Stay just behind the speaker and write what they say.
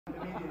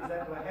comedians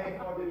that were hey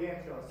for the game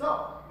show.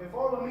 So,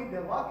 before we meet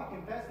the lucky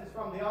contestants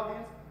from the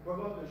audience, we're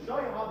going to show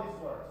you how this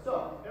works.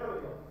 So, here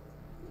we go.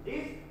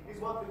 This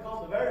is what we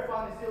call the very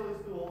funny silly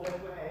stool that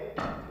we have.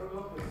 We're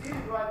going to sit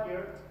it right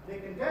here. The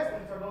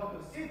contestants are going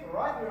to sit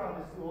right here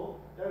on the stool.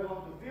 They're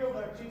going to fill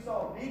their cheeks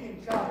all big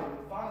and chubby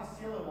with funny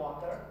silly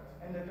water.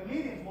 And the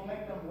comedians will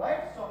make them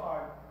laugh so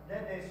hard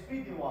that they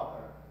spit the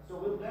water. So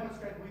we'll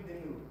demonstrate with the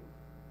nude.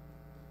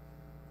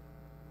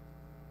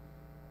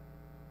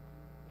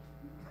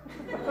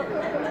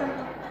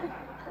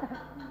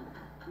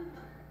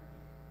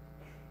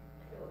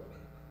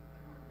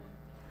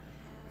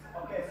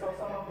 Okay, so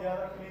some of the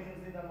other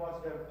comedians didn't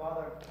watch their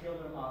father kill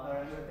their mother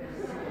and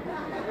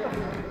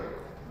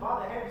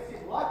Father, have you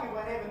seen? Lucky we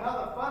have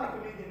another funny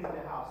comedian in the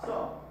house.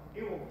 So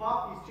he will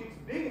pop his cheeks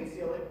big and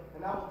silly,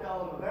 and I will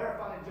tell him a very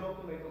funny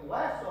joke to make him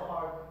laugh so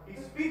hard he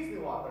spits the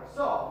water.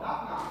 So,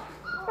 knock knock.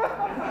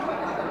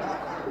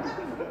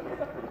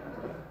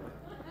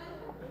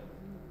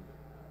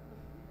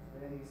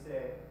 Then he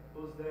said,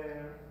 "Who's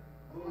there?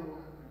 Boo,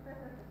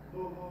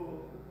 boo,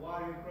 boo. Why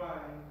are you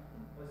crying?"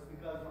 "It's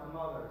because my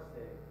mother's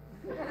dead."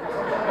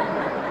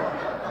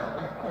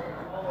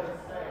 Always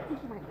say.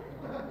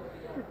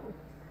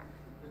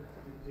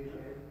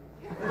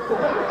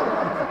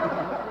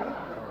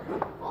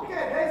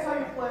 Okay, that's how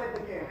you play the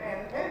game.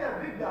 And Heather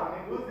Big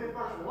Dummy was the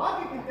first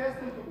lucky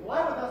contestant to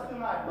play with us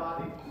tonight,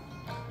 buddy.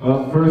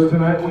 Up first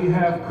tonight we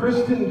have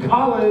Kristen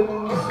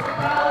Collins.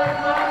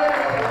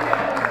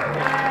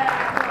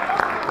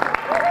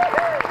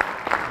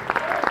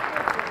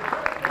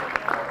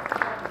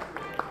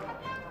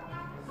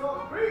 So,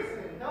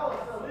 Kristen, tell us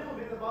a little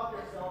bit about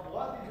yourself.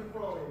 What did you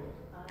for a living?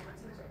 I'm a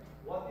teacher.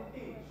 What do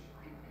you teach?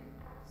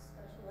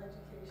 Special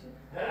education.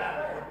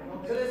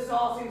 So this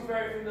all seems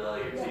very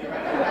familiar to you,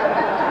 right?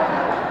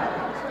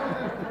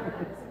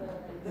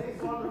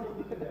 Thanks, wonderful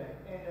to today.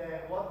 And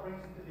what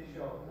brings you to the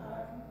show?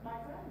 My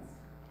friends.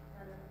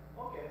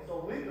 Okay, so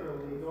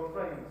literally your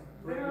friends.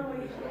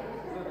 Literally.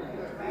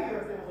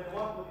 Figuratively,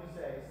 what would you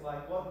say? It's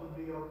like, what would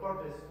be your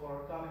purpose for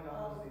coming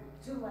out to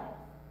see? To laugh.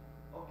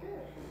 Okay,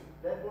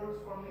 that works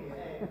for me.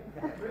 Hey,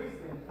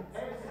 Kristen,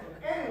 have you seen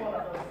any one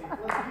of those seats?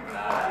 Let's give you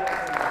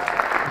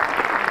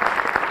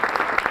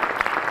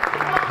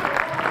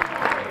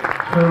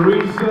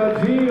Teresa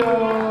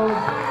Diaz.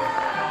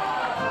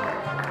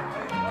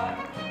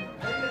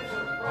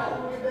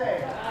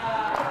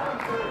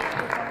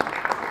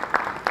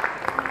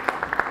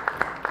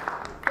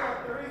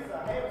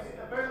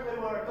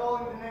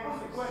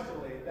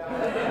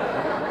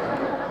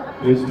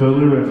 It's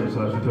totally random,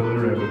 Sasha, totally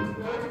random.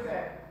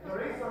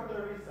 Teresa or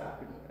Teresa?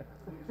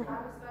 I'm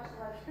a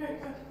special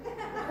education.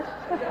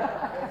 Do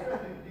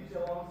you teach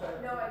alongside?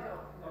 No, I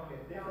don't. Okay,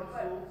 No, different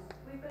but schools?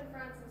 we've been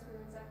friends since we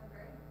were in second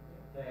grade.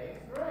 That's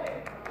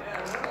great.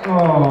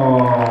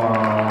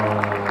 Aww.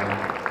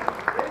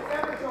 This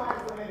every show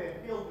has to make a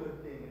feel-good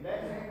thing, and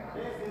that's the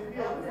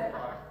feel-good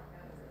part.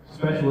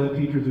 Special ed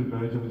teachers who've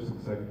known each other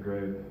since second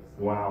grade.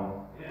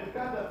 Wow. We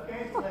kind of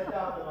canceled that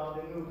out about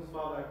the noob's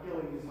father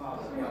killing his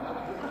mother.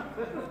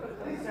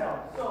 Please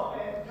help. So,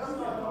 just so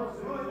I know,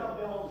 who is up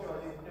the whole show?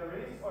 Is it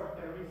Therese or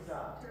Teresa?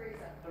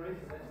 Teresa.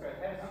 Teresa, that's great.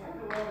 Have you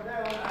seen over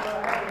there?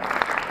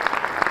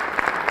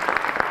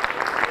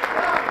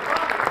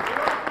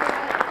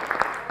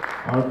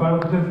 Our final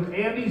contestant,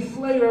 Andy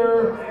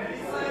Slater. Andy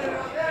Slater,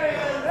 there he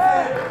is.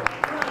 Hey.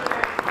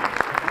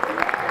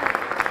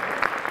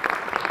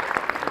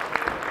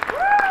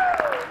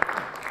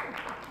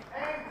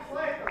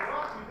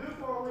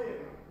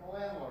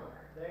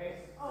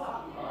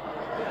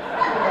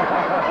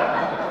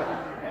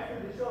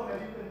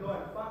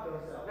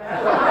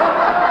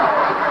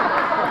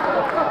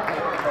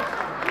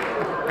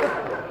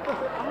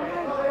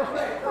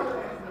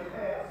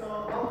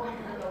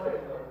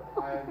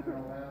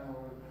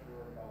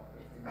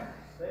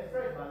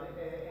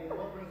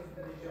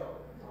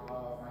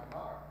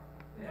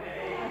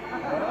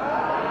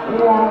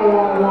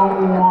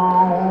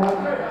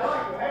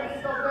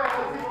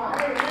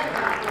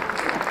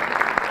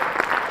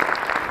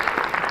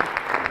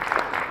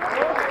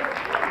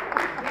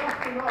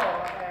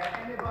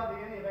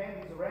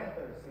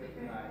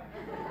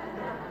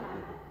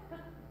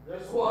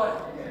 There's one.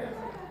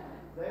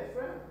 That's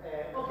right.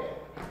 Okay.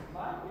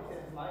 Mike, it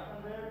says Mike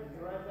on there. Did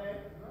you write that?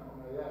 No,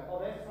 yeah. Oh,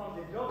 that's from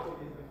the joke we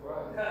did before.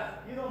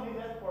 You don't need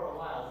that for a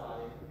while,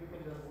 buddy. You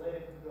can just let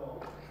it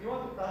go. You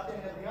want to touch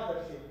any of the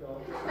other shit,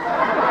 though.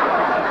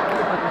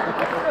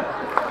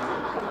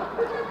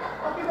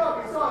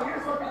 Okay, so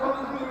here's what we're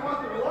going to do. We want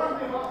to warm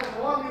you up and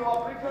warm you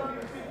up. Pretend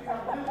you're sitting on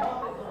 2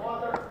 bottles of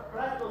water.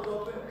 Crack those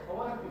open. I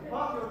want you to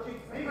pop your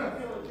cheeks big and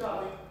feel it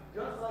chubby,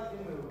 just like you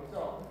knew.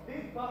 So,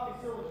 big puffy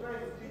silver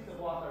trays of cheeks of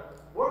water.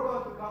 We're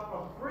going to come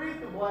from free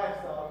to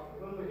blast off.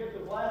 When we get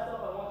to blast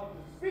off, I want you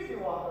to spit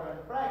the water and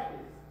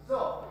practice.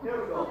 So,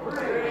 here we go. 3,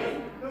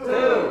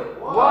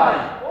 2, 1.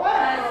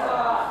 Blast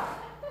off!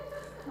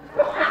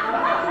 There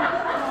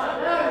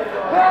we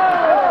go.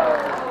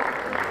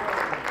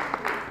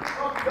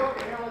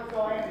 Okay, now let's go,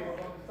 Andy. We're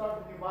going to start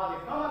with your body.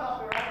 Come on up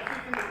here. I can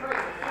see the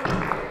trays.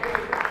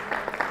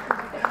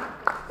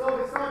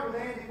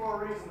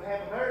 we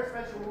have a very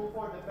special rule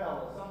for the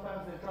fellas.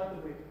 Sometimes they try to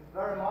be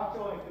very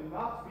macho and to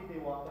not spit the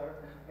water.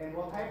 And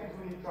what happens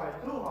when you try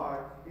too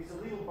hard is a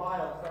little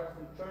bile starts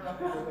to turn up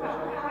into the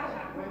water.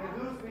 When you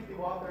do spit the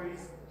water,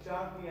 it's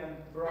chunky and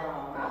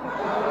brown. And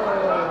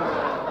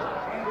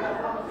I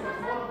promise you,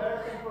 it's more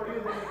embarrassing for you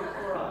than it is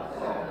for us.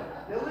 So,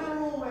 the little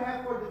rule we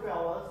have for the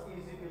fellas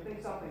is if you think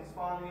something's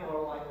funny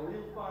or like a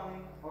little funny,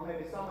 or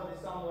maybe somebody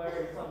somewhere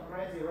in some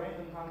crazy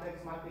random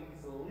context might think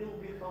it's a little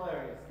bit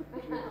hilarious,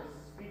 you just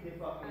spit the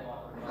fucking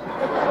water.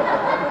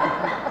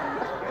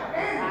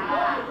 And if you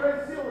want the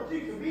crazy silver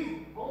cheeks to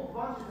be whole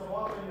bunches of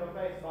water in your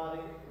face,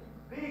 buddy,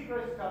 big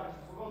crazy coverage,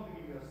 we're going to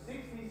give you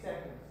 60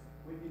 seconds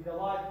with the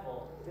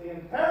delightful, the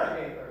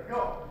interrogator.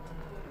 Go!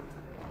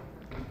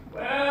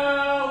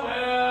 Well.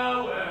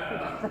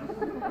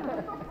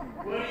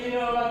 What do you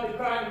know about the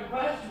crime in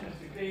question,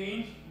 Mr.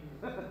 Clean?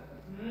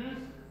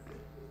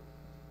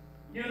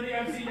 You don't think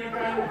I've seen your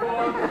crime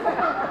before? You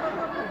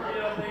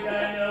don't think I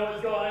know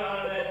what's going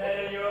on in that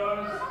head of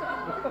yours?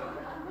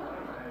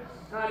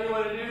 How do you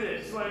want to do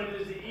this? You want to do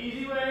this the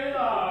easy way or the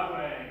hard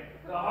way?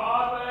 The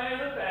hard way or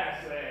the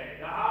fast way?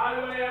 The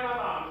highway or my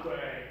mom's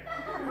way?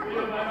 If you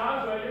do my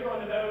mom's way, you're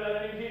going to bed without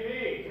any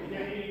TV. And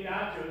you're eating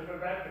nachos for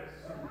breakfast.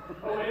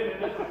 Oh, wait a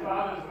minute, that's my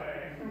father's way.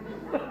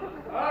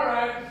 All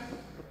right.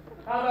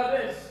 How about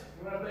this?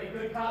 You want to play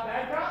good cop,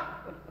 bad cop?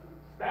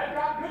 Bad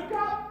cop, good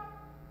cop?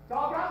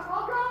 Tall cop,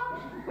 small cop?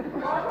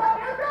 Tall cop,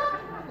 new cop?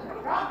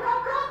 Cop.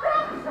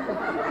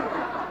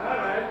 All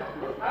right.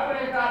 How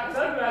many cop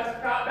sunglasses,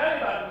 cop, belly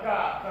button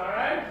cops, all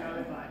right?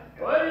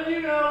 What do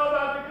you know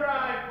about the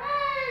crime?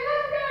 Hey,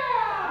 look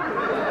down!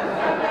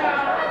 Look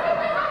down!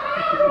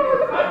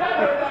 I'm not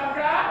doing that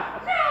cop.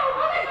 No,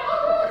 I'm in the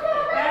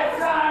That's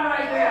time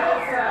right there,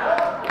 that's time.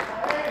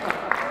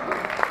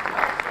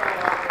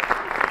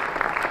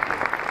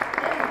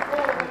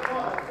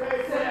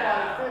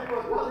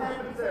 What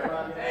happens there,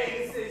 buddy? Hey,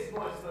 this is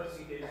what's supposed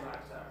to get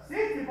rock stars.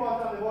 60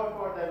 points on the board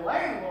for the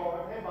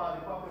landlord. Hey,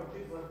 buddy, pop your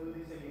cheeks. Let's do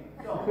this again.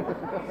 So,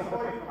 easy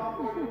for you, tough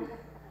for you.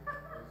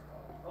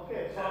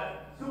 Okay, so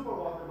super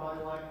water,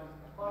 buddy, like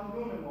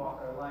unhuman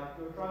water, like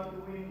you're trying to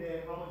win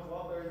the how much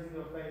water is in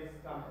your face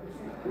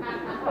competition.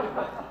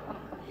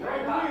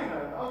 Trying to win it.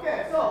 Okay,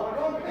 so we're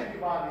going to give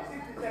you, buddy,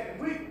 60 seconds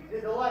with the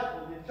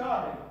delightful, the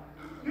charming,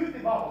 cutie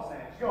bubble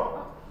snatch. Go.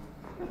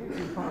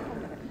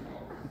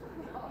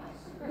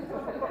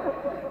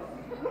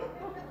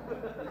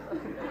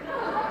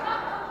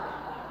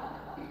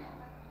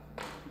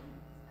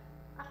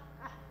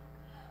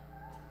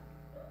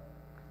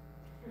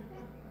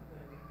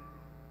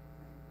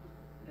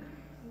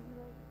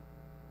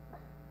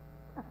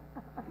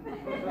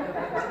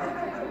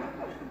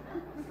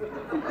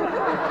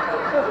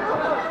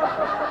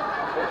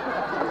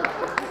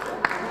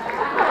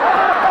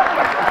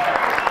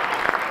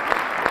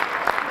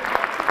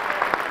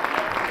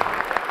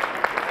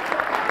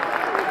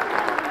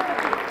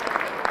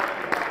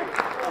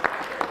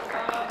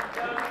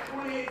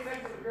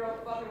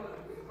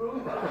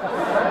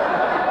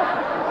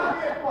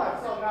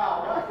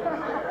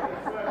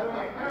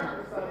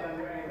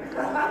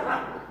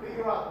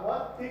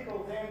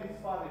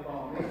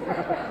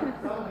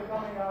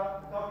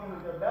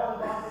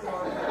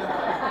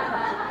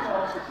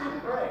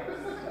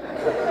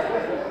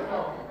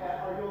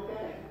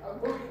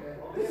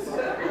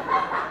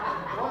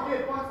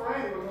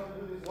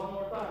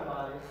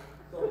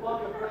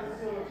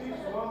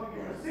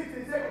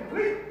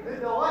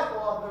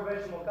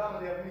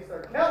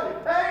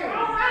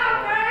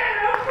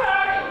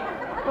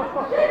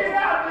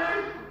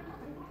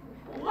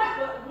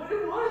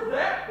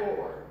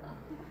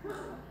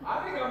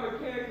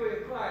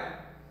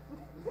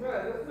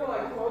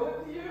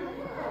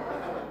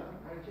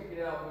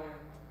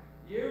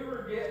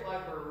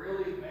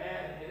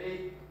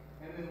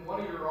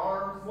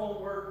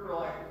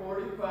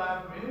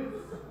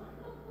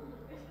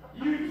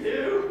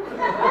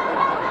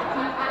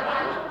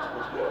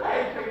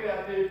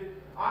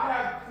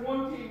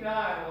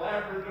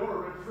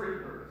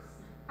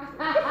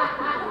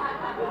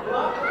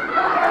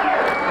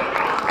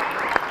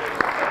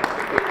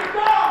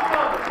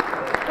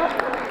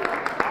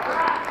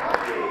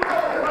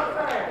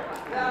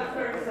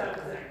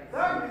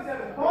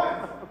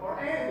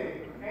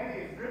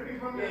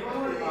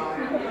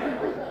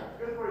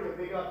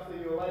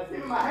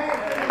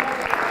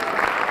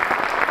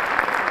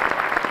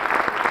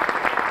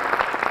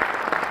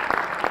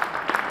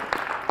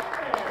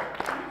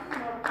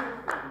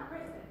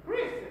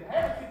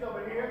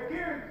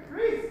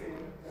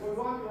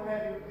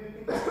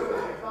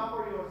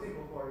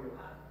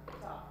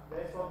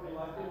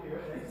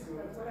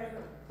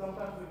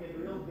 Sometimes we get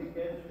real big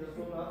heads and just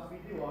will not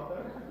speed the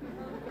water.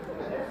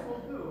 That's cool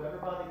too.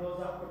 Everybody goes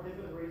out for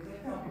different reasons.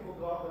 Some people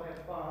go out to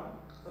have fun.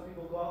 Some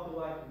people go out to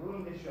like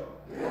ruin the show.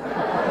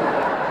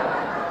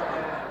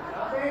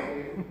 Not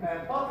angry.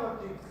 And Potter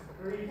Chicks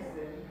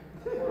Kristen.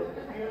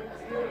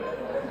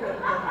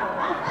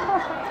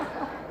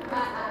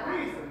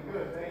 Kristen,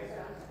 good. Thanks.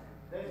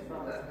 That's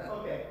fun.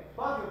 Okay.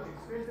 Potter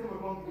Chicks Kristen, we're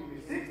going to give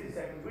you 60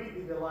 seconds. We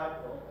did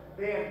delightful.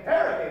 The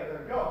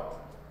interrogator, go.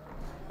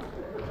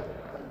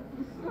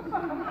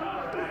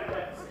 Alright,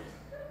 that's it.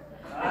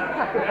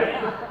 Alright, ready?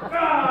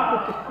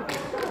 Ah!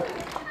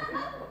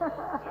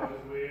 That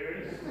was weird.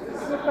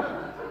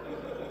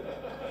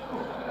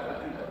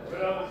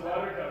 Where'd all this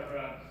water come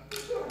from?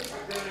 Did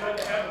you about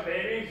to have a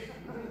baby?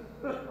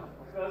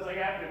 Smells like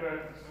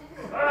afterbirth.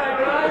 Alright,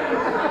 guys.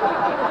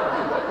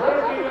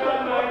 Working on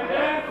my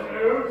dance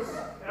moves.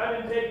 I've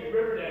been taking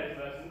river dance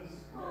lessons.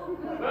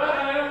 But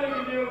I only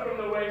can do it from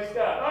the waist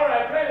up.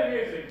 Alright, play the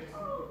music.